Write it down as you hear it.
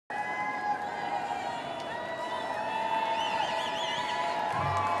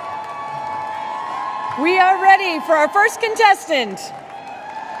We are ready for our first contestant.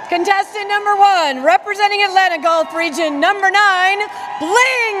 Contestant number 1, representing Atlanta Gulf Region, number 9,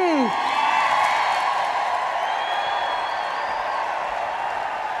 Bling.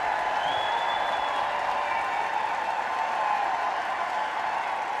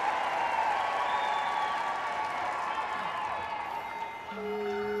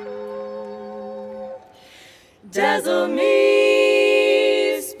 Dazzle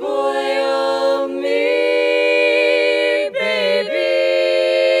me, spoil me, baby,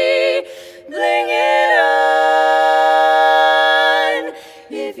 bling it on.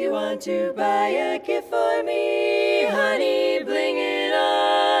 If you want to buy a gift for me, honey, bling it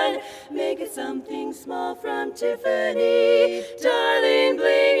on. Make it something small from Tiffany, darling,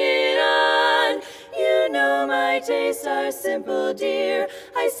 bling it on. You know my tastes are simple, dear,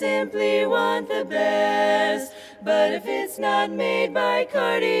 I simply want the best. But if it's not made by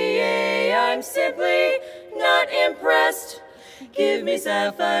Cartier, I'm simply not impressed. Give me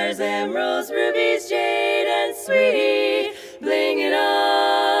sapphires, emeralds, rubies, jade, and sweetie, bling it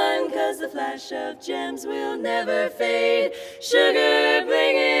on, 'cause the flash of gems will never fade. Sugar,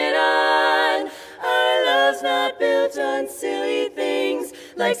 bling it on. Our love's not built on silly things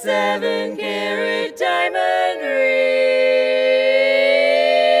like 7-carat diamond rings.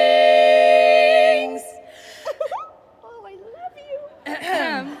 Oh, I love you.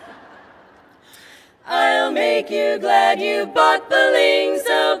 I'll make you glad you bought Bling,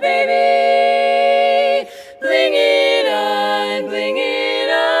 so baby, bling it on, bling it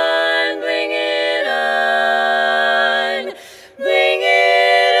on, bling it on, bling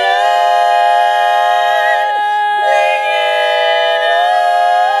it on, bling it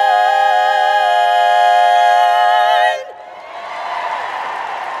on.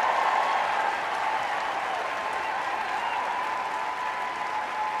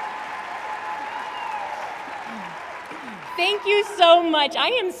 Thank you so much. I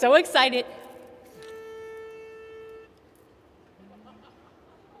am so excited.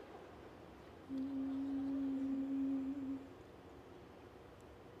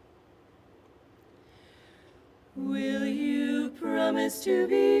 Will you promise to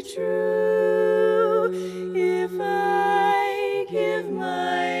be true if I give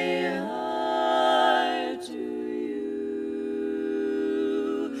my heart to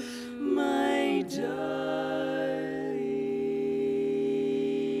you, my darling?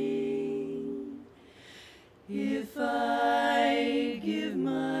 If I give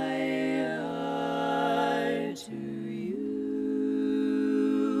my heart to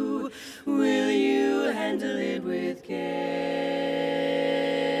you, will you handle it with care?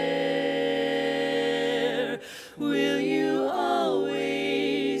 Will you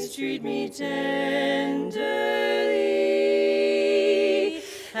always treat me tenderly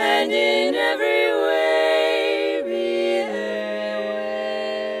and in every way be there?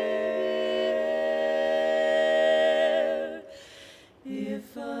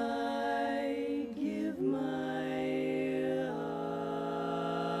 If I give my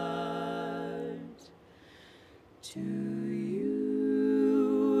heart to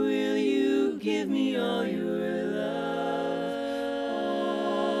you, will you give me all your love,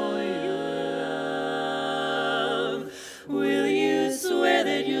 all your love? Will you swear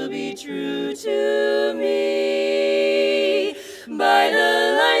that you'll be true to me by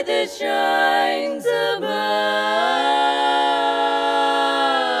the light that shines above?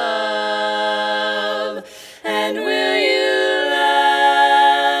 And will you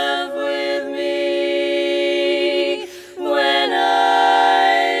laugh with me when I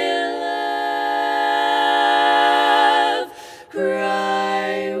laugh,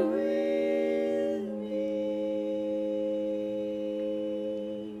 cry with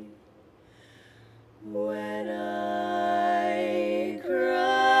me when I cry,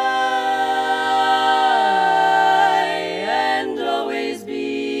 and always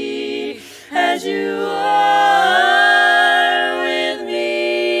be as you are with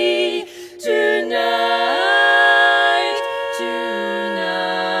me tonight, tonight.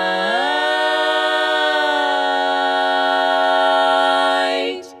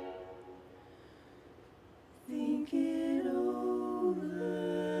 Think it over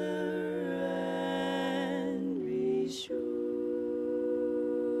and be sure.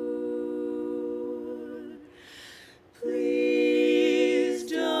 Please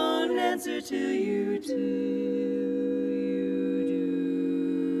don't answer till you do.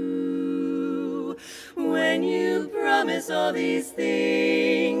 When you promise all these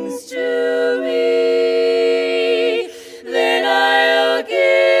things to me, then I'll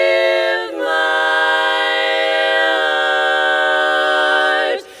give my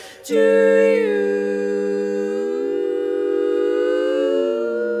heart to you.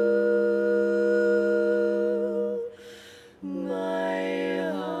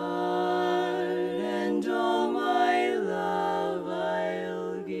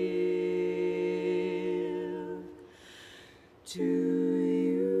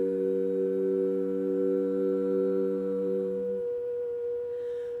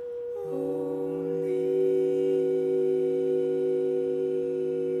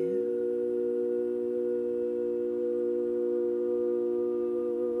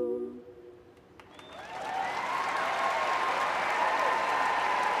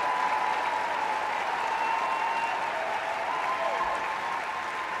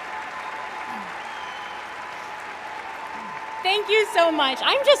 Thank you so much.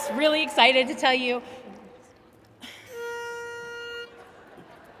 I'm just really excited to tell you.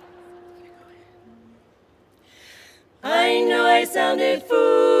 I know I sounded foolish,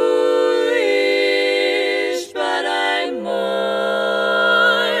 but I'm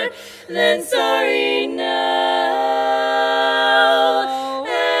more than sorry now.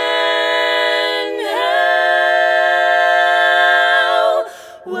 And how?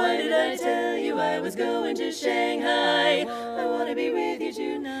 Why did I tell you I was going to Shanghai? I want to be with you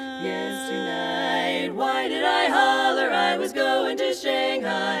tonight. Yes, tonight. Why did I holler I was going to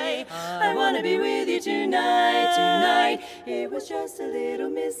Shanghai? I want to be with you tonight, tonight. It was just a little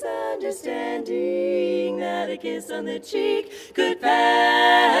misunderstanding that a kiss on the cheek could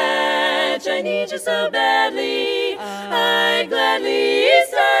patch. I need you so badly, I'd gladly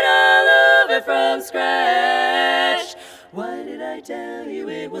start all over from scratch. Why did I tell you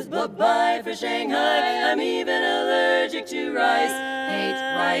it was bye-bye for Shanghai? I'm even allergic to rice,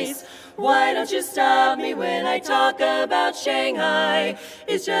 hate rice. Why don't you stop me when I talk about Shanghai?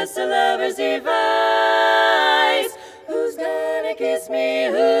 It's just a lover's device. Who's gonna kiss me?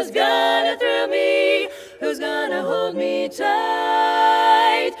 Who's gonna thrill me? Who's gonna hold me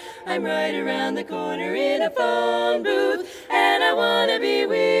tight? I'm right around the corner in a phone booth, and I wanna be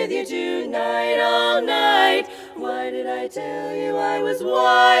with you tonight, all night. Why did I tell you I was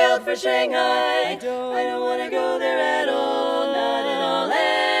wild for Shanghai? I don't wanna go there at all, not at all.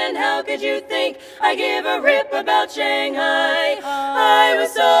 And how could you think I give a rip about Shanghai? I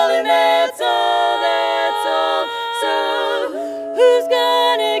was sold and that's all, that's all. So who's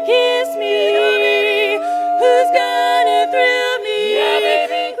gonna kiss me? Who's gonna thrill me? Yeah,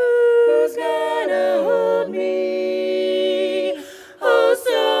 baby. Who's gonna hold me? Oh,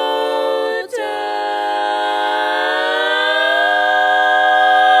 so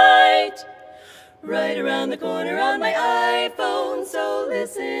tight. Right around the corner on my iPhone, so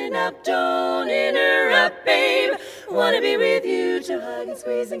listen up, don't interrupt, babe. Wanna be with you to hug and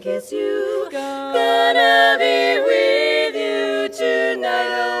squeeze and kiss you. Gonna be with you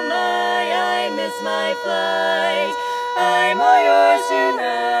tonight, oh my, I miss my flight. I'm all yours tonight,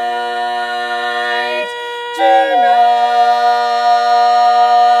 tonight.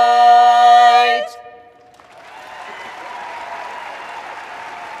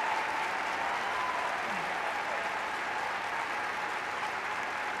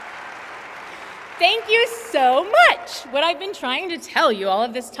 Thank you so much. What I've been trying to tell you all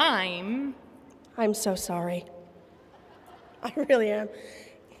of this time. I'm so sorry. I really am.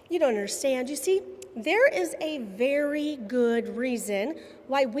 You don't understand. You see, there is a very good reason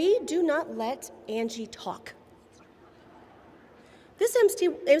why we do not let Angie talk. This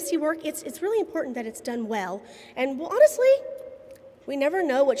MC work, it's really important that it's done well. And well, honestly, we never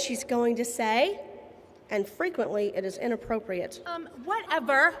know what she's going to say, and frequently it is inappropriate.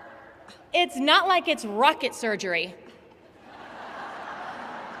 Whatever. It's not like it's rocket surgery.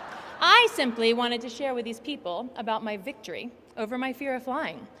 I simply wanted to share with these people about my victory over my fear of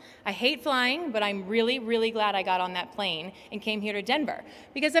flying. I hate flying, but I'm really, really glad I got on that plane and came here to Denver.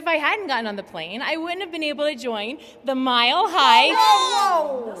 Because if I hadn't gotten on the plane, I wouldn't have been able to join the Mile High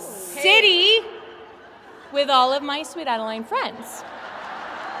City with all of my Sweet Adeline friends.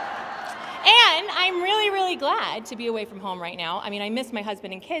 And I'm really, really glad to be away from home right now. I mean, I miss my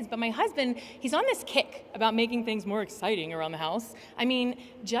husband and kids, but my husband, he's on this kick about making things more exciting around the house. I mean,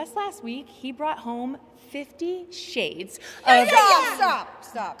 just last week, he brought home 50 shades of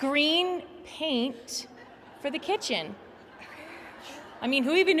Stop. green paint for the kitchen. I mean,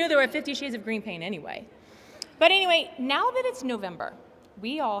 who even knew there were 50 shades of green paint anyway? But anyway, now that it's November,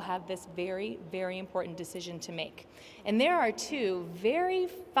 we all have this very, very important decision to make. And there are two very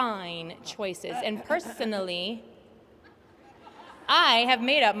fine choices. And personally, I have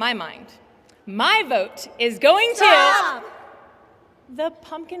made up my mind. My vote is going to the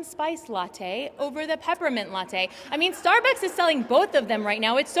pumpkin spice latte over the peppermint latte. I mean, Starbucks is selling both of them right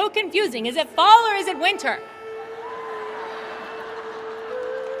now. It's so confusing. Is it fall or is it winter?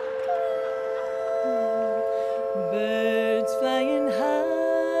 Birds flying high,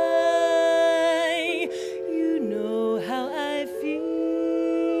 you know how I feel.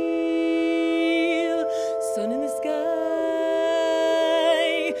 Sun in the sky,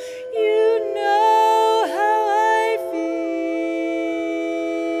 you know how I feel.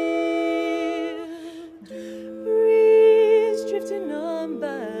 Breeze drifting on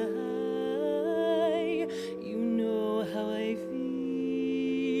by, you know how I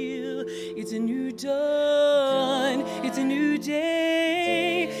feel. It's a new dawn, it's a new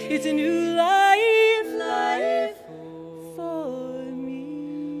day, it's a new life for me.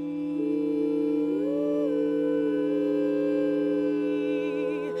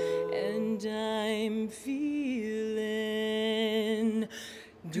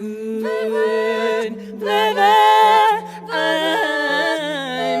 good, clever.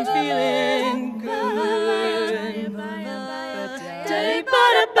 I'm feeling good.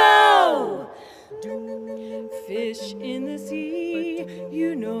 Daddy-ba-da-bow. Fish in the sea,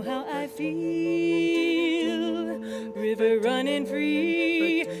 you know how I feel. River running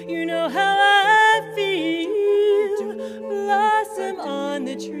free, you know how I feel. Blossom on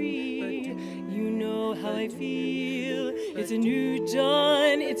the tree, you know how I feel. It's a new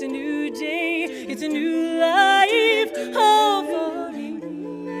dawn, it's a new day, it's a new life, all for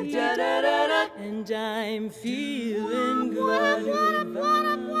me. Da-da-da-da. And I'm feeling good.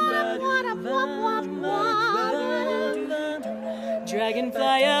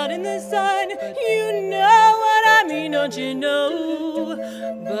 Dragonfly out in the sun, you know what I mean, don't you know?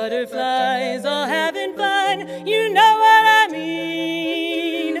 Butterflies all having fun, you know what I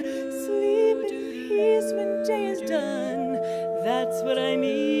mean. Sleep in peace when day is done, that's what I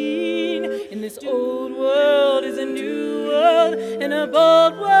mean. In this old world is a new world, and a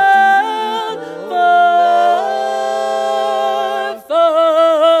bold world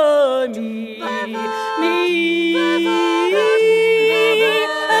for me.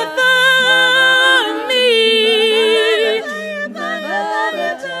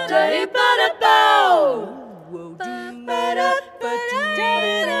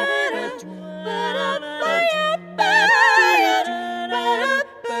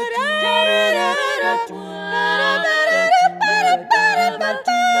 Da